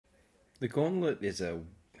The Gauntlet is a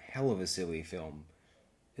hell of a silly film.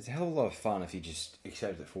 It's a hell of a lot of fun if you just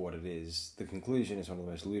accept it for what it is. The conclusion is one of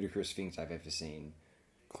the most ludicrous things I've ever seen.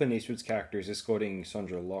 Clint Eastwood's character is escorting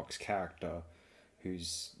Sondra Locke's character,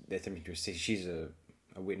 who's they're attempting to assist. She's a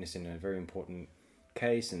witness in a very important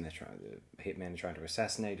case, and the hitman are trying to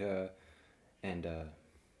assassinate her, and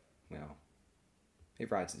well,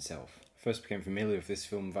 it writes itself. First became familiar with this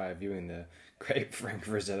film via viewing the great Frank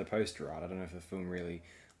Frazetta poster art. I don't know if the film really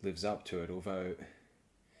lives up to it, although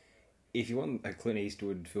if you want a Clint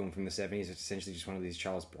Eastwood film from the 70s, it's essentially just one of these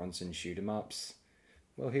Charles Bronson shoot-'em-ups.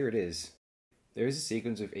 Well, here it is. There is a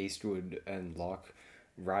sequence of Eastwood and Locke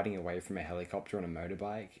riding away from a helicopter on a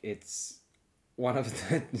motorbike. It's one of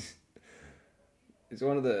the it's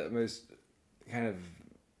one of the most kind of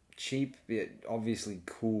cheap yet obviously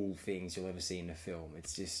cool things you'll ever see in a film.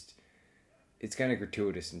 It's kind of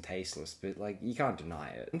gratuitous and tasteless, but like you can't deny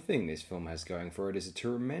it. One thing this film has going for it is a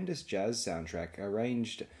tremendous jazz soundtrack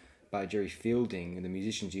arranged by Jerry Fielding, and the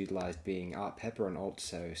musicians utilised being Art Pepper on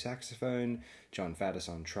alto saxophone, John Faddis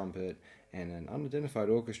on trumpet, and an unidentified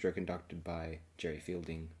orchestra conducted by Jerry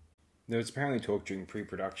Fielding. There was apparently talk during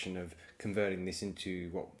pre-production of converting this into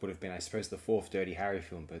what would have been, I suppose, the fourth Dirty Harry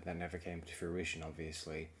film, but that never came to fruition,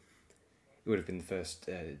 obviously. It would have been the first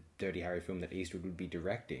Dirty Harry film that Eastwood would be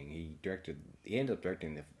directing. He ended up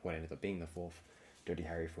directing what ended up being the fourth Dirty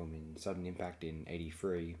Harry film in Sudden Impact in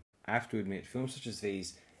 '83. I have to admit, films such as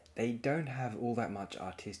these, they don't have all that much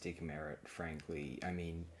artistic merit, frankly. I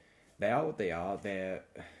mean, they are what they are. They're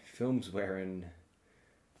films wherein,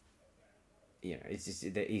 it's just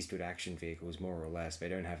the Eastwood action vehicles, more or less. They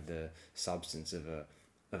don't have the substance of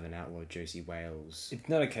an outlaw Josie Wales. It's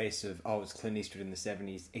not a case of, oh, it's Clint Eastwood in the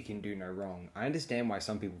 70s, it can do no wrong. I understand why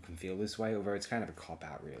some people can feel this way, although it's kind of a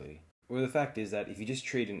cop-out, really. Well, the fact is that if you just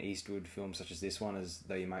treat an Eastwood film such as this one as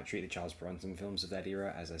though you might treat the Charles Bronson films of that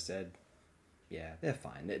era, as I said, yeah, they're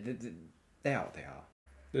fine. They are what they are.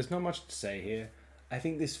 There's not much to say here. I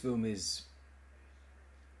think this film is...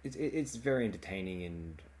 It's very entertaining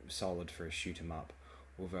and solid for a shoot-'em-up,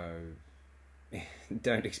 although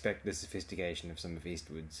don't expect the sophistication of some of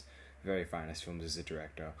Eastwood's very finest films as a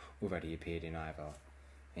director, or that he appeared in either.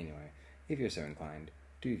 Anyway, if you're so inclined,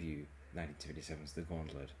 do view 1977's The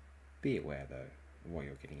Gauntlet. Be aware, though, of what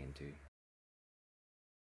you're getting into.